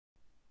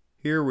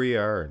Here we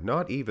are,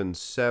 not even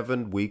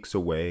 7 weeks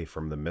away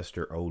from the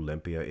Mr.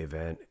 Olympia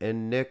event,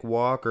 and Nick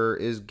Walker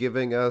is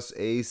giving us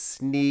a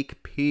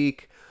sneak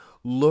peek.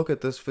 Look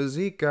at this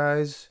physique,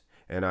 guys.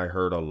 And I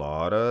heard a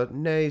lot of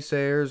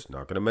naysayers,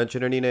 not going to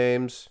mention any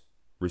names,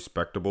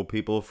 respectable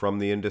people from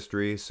the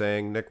industry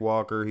saying Nick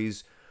Walker,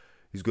 he's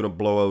going to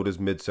blow out his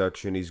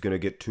midsection, he's going to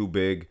get too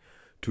big,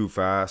 too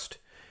fast.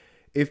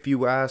 If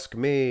you ask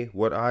me,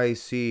 what I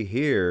see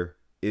here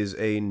is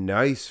a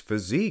nice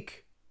physique.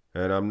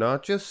 And I'm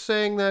not just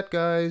saying that,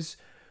 guys,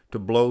 to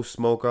blow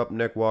smoke up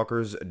Nick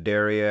Walker's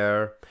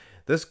derriere.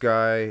 This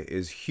guy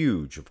is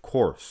huge, of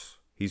course.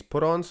 He's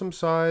put on some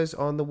size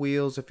on the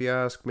wheels, if you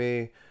ask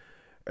me.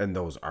 And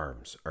those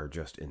arms are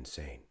just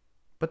insane.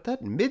 But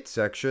that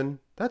midsection,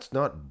 that's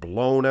not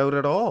blown out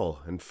at all.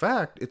 In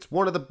fact, it's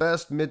one of the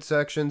best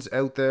midsections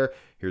out there.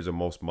 Here's a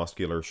most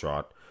muscular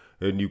shot.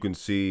 And you can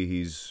see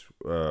he's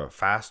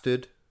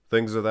fasted,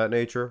 things of that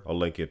nature. I'll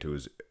link you to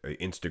his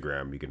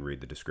Instagram. You can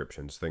read the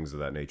descriptions, things of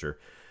that nature.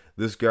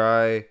 This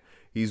guy,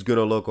 he's going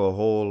to look a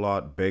whole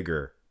lot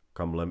bigger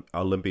come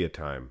Olympia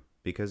time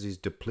because he's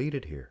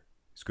depleted here.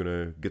 He's going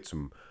to get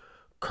some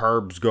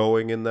carbs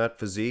going in that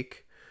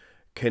physique.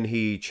 Can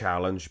he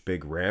challenge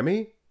Big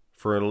Ramy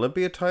for an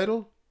Olympia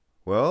title?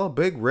 Well,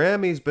 Big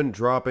Ramy's been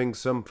dropping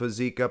some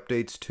physique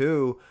updates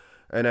too,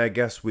 and I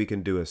guess we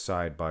can do a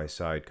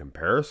side-by-side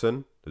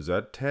comparison. Does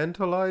that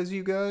tantalize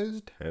you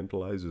guys?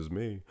 Tantalizes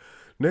me.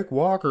 Nick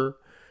Walker,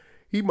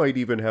 he might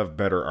even have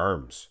better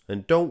arms.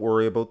 And don't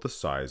worry about the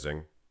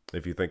sizing.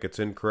 If you think it's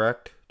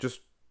incorrect,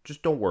 just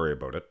don't worry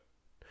about it.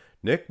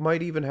 Nick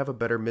might even have a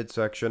better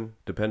midsection,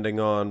 depending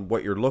on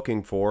what you're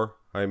looking for.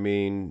 I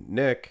mean,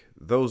 Nick,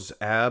 those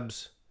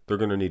abs, they're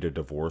going to need a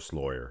divorce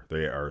lawyer.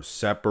 They are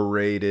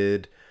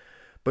separated.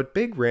 But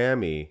Big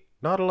Ramy,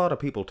 not a lot of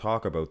people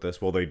talk about this.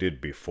 Well, they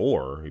did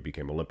before he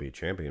became Olympia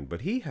champion,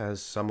 but he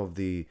has some of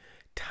the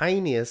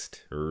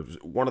tiniest, or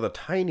one of the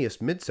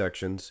tiniest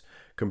midsections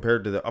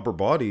compared to the upper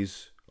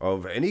bodies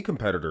of any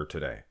competitor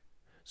today.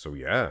 So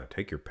yeah,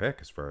 take your pick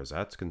as far as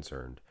that's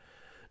concerned.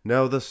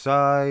 Now the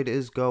side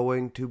is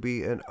going to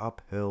be an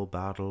uphill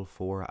battle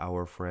for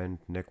our friend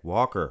Nick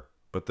Walker.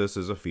 But this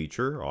is a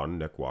feature on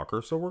Nick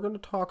Walker, so we're going to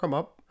talk him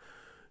up.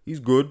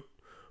 He's good,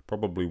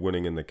 probably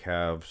winning in the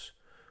calves.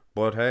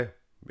 But hey,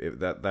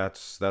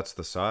 that's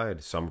the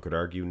side. Some could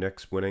argue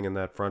Nick's winning in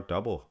that front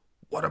double.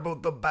 What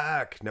about the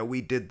back? Now,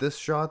 we did this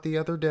shot the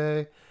other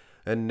day,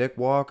 and Nick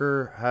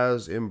Walker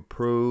has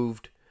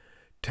improved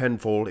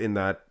tenfold in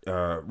that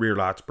rear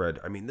lat spread.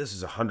 I mean, this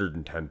is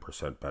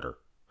 110% better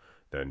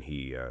than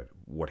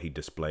what he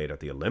displayed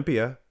at the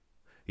Olympia,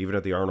 even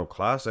at the Arnold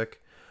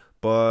Classic.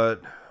 But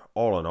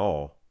all in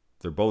all,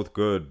 they're both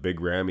good. Big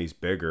Ramy's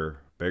bigger.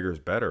 Bigger's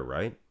better,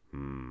 right?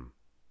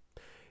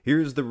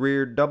 Here's the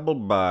rear double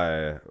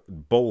by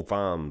both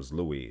arms,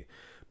 Louis.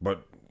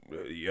 But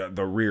yeah,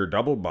 the rear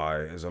double by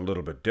is a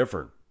little bit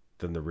different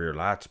than the rear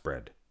lat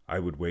spread, I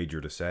would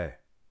wager to say.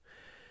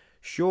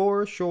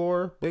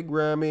 Sure, Big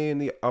Ramy in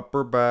the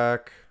upper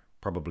back,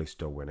 probably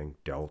still winning.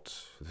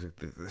 Delts.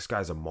 This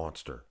guy's a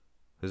monster.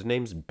 His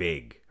name's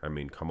Big. I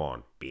mean, come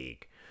on,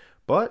 Big.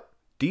 But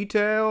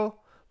detail,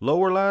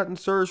 lower lat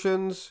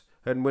insertions,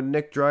 and when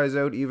Nick dries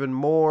out even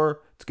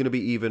more, it's going to be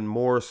even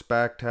more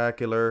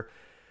spectacular.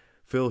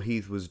 Phil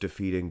Heath was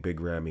defeating Big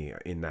Ramy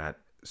in that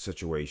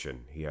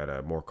situation. He had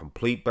a more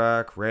complete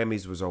back.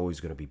 Ramy's was always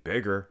going to be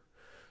bigger.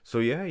 So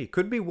yeah, he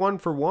could be 1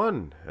 for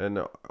 1. And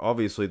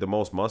obviously the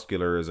most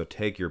muscular is a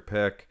take your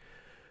pick.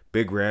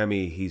 Big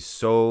Ramy, he's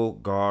so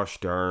gosh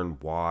darn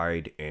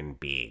wide and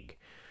big.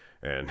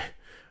 And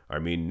I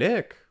mean,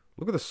 Nick,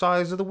 look at the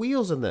size of the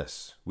wheels in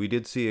this. We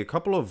did see a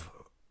couple of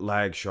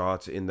lag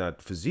shots in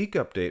that physique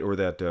update, or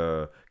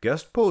that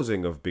guest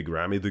posing of Big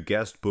Ramy, the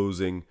guest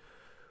posing.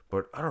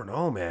 But I don't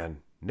know,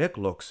 man. Nick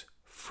looks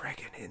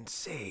friggin'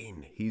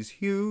 insane. He's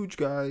huge,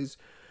 guys.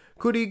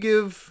 Could he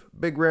give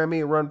Big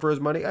Ramy a run for his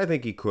money? I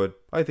think he could.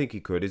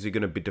 Is he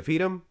going to defeat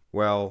him?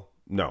 Well,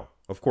 no,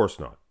 of course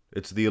not.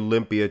 It's the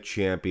Olympia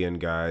champion,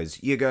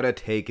 guys. You got to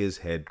take his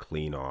head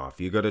clean off.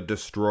 You got to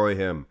destroy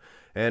him.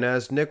 And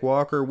as Nick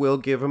Walker will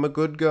give him a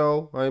good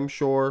go, I'm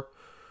sure,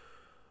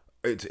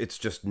 it's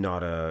just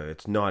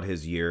not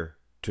his year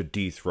to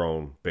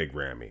dethrone Big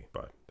Ramy.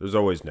 But there's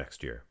always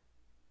next year.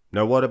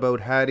 Now what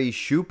about Hadi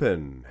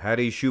Choopan?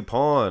 Hadi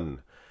Choopan.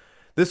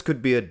 This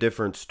could be a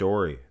different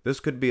story. This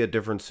could be a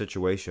different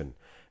situation.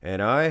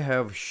 And I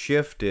have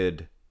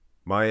shifted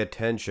my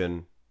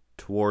attention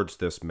towards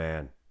this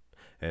man.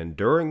 And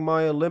during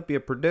my Olympia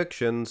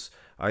predictions,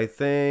 I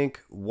think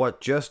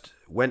what just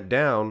went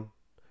down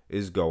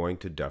is going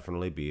to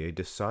definitely be a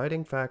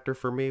deciding factor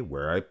for me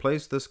where I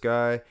place this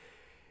guy.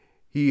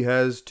 He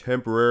has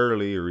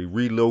temporarily, or he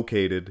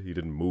relocated, he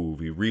didn't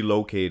move, he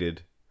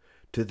relocated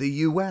to the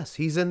U.S.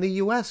 He's in the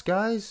U.S.,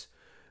 guys.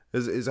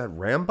 Is that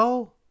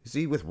Rambo? Is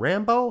he with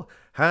Rambo?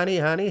 Honey,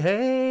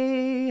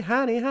 hey,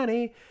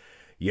 honey.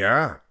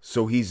 Yeah,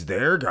 so he's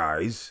there,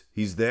 guys.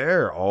 He's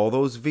there. All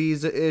those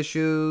visa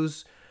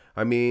issues.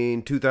 I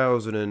mean,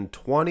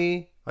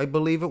 2020, I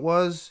believe it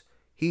was.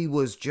 He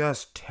was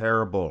just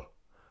terrible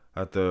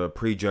at the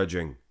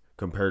prejudging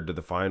compared to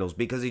the finals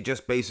because he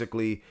just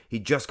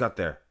got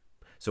there.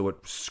 So it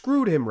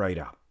screwed him right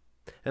up.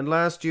 And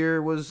last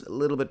year was a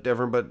little bit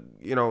different, but,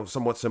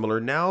 somewhat similar.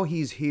 Now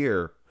he's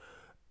here,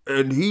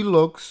 and he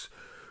looks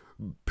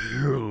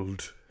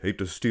built. Hate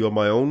to steal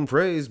my own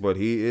phrase, but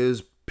he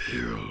is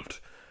built.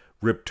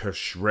 Ripped to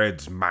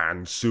shreds,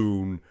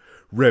 monsoon.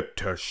 Ripped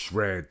to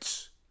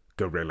shreds,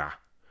 gorilla.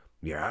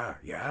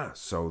 Yeah.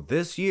 So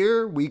this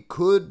year, we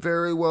could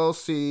very well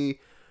see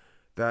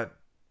that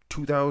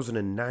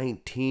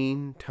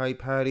 2019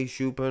 type Hadi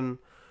Choopan.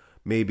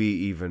 Maybe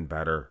even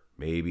better.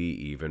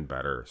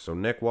 So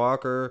Nick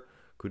Walker,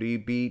 could he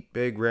beat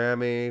Big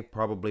Ramy?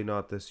 Probably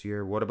not this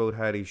year. What about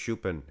Hadi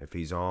Choopan if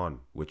he's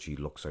on, which he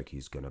looks like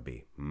he's going to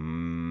be?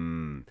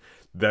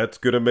 That's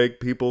going to make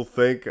people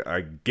think,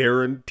 I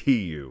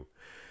guarantee you.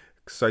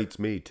 Excites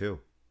me too.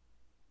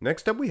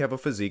 Next up, we have a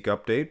physique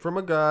update from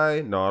a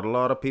guy not a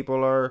lot of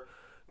people are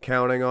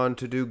counting on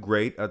to do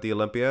great at the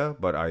Olympia,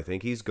 but I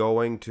think he's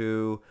going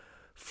to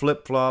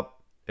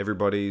flip-flop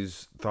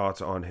everybody's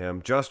thoughts on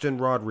him. Justin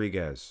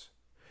Rodriguez.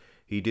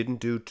 He didn't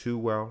do too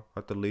well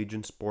at the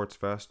Legion Sports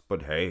Fest,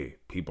 but hey,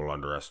 people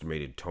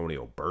underestimated Tony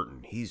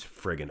O'Burton. He's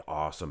friggin'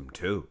 awesome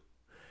too.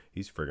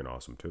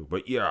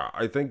 But yeah,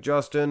 I think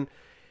Justin,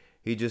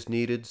 he just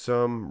needed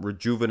some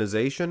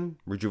rejuvenation.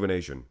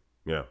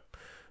 Yeah.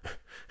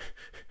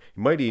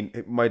 He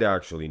might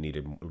actually need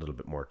a little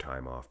bit more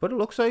time off. But it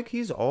looks like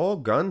he's all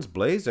guns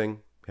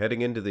blazing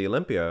heading into the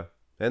Olympia.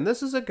 And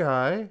this is a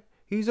guy,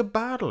 he's a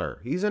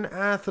battler. He's an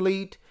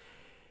athlete.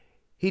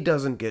 He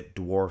doesn't get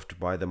dwarfed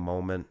by the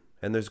moment.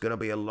 And there's going to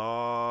be a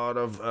lot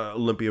of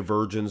Olympia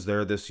virgins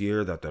there this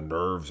year that the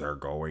nerves are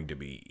going to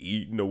be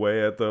eating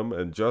away at them.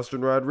 And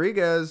Justin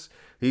Rodriguez,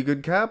 he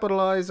could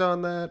capitalize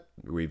on that.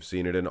 We've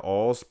seen it in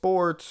all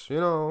sports.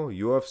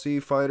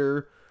 UFC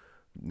fighter,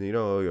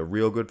 a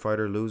real good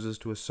fighter loses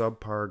to a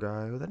subpar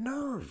guy. The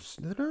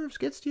nerves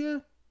gets to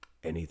you.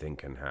 Anything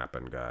can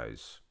happen,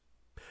 guys.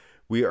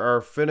 We are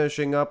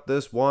finishing up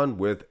this one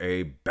with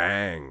a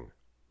bang.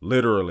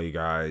 Literally,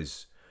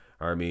 guys.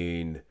 I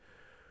mean,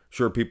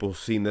 sure, people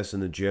seen this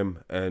in the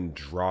gym and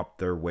dropped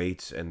their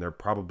weights, and there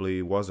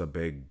probably was a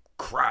big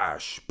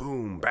crash,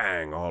 boom,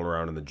 bang, all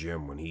around in the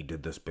gym when he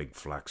did this big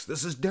flex.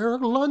 This is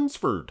Derek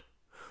Lunsford.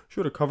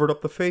 Should have covered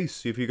up the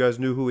face if you guys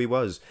knew who he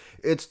was.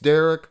 It's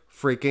Derek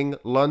freaking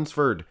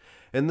Lunsford.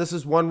 And this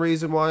is one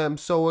reason why I'm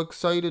so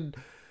excited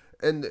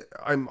and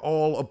I'm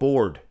all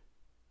aboard.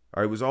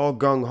 I was all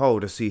gung-ho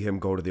to see him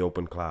go to the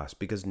open class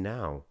because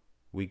now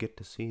we get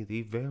to see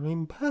the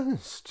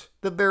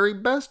very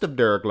best of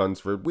Derek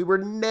Lunsford. We were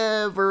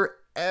never,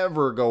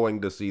 ever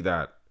going to see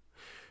that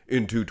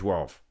in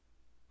 212.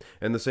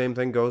 And the same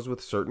thing goes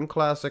with certain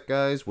classic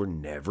guys. We're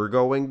never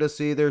going to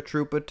see their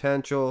true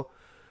potential.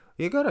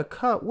 You gotta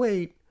cut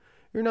weight.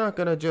 You're not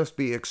gonna just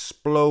be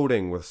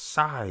exploding with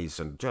size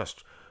and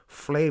just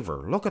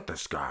flavor. Look at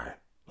this guy.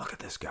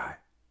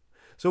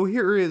 So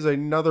here is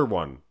another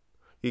one.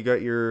 You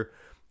got your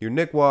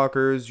Nick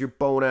Walkers, your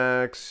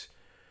Bonaks,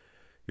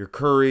 your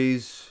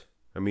Currys,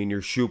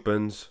 your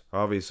Choupans.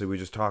 Obviously, we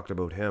just talked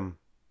about him.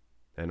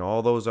 And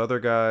all those other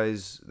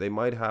guys, they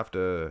might have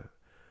to...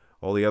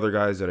 All the other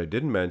guys that I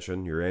didn't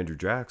mention, your Andrew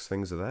Jacks,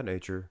 things of that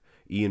nature,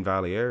 Ian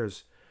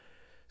Valliers,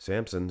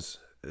 Sampsons,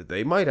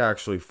 they might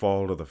actually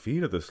fall to the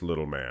feet of this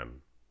little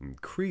man.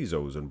 And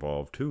Crezo's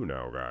involved too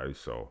now, guys.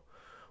 So,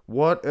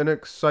 what an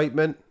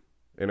excitement.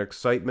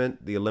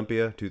 The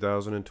Olympia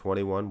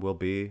 2021 will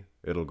be.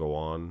 It'll go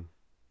on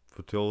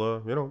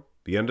till,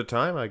 the end of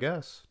time, I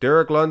guess.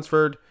 Derek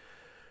Lunsford,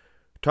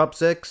 top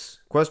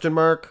 6, question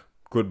mark.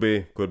 Could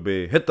be.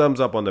 Hit thumbs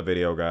up on the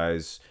video,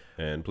 guys.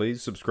 And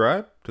please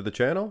subscribe to the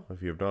channel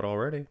if you have not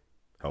already.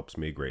 Helps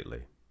me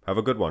greatly. Have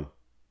a good one.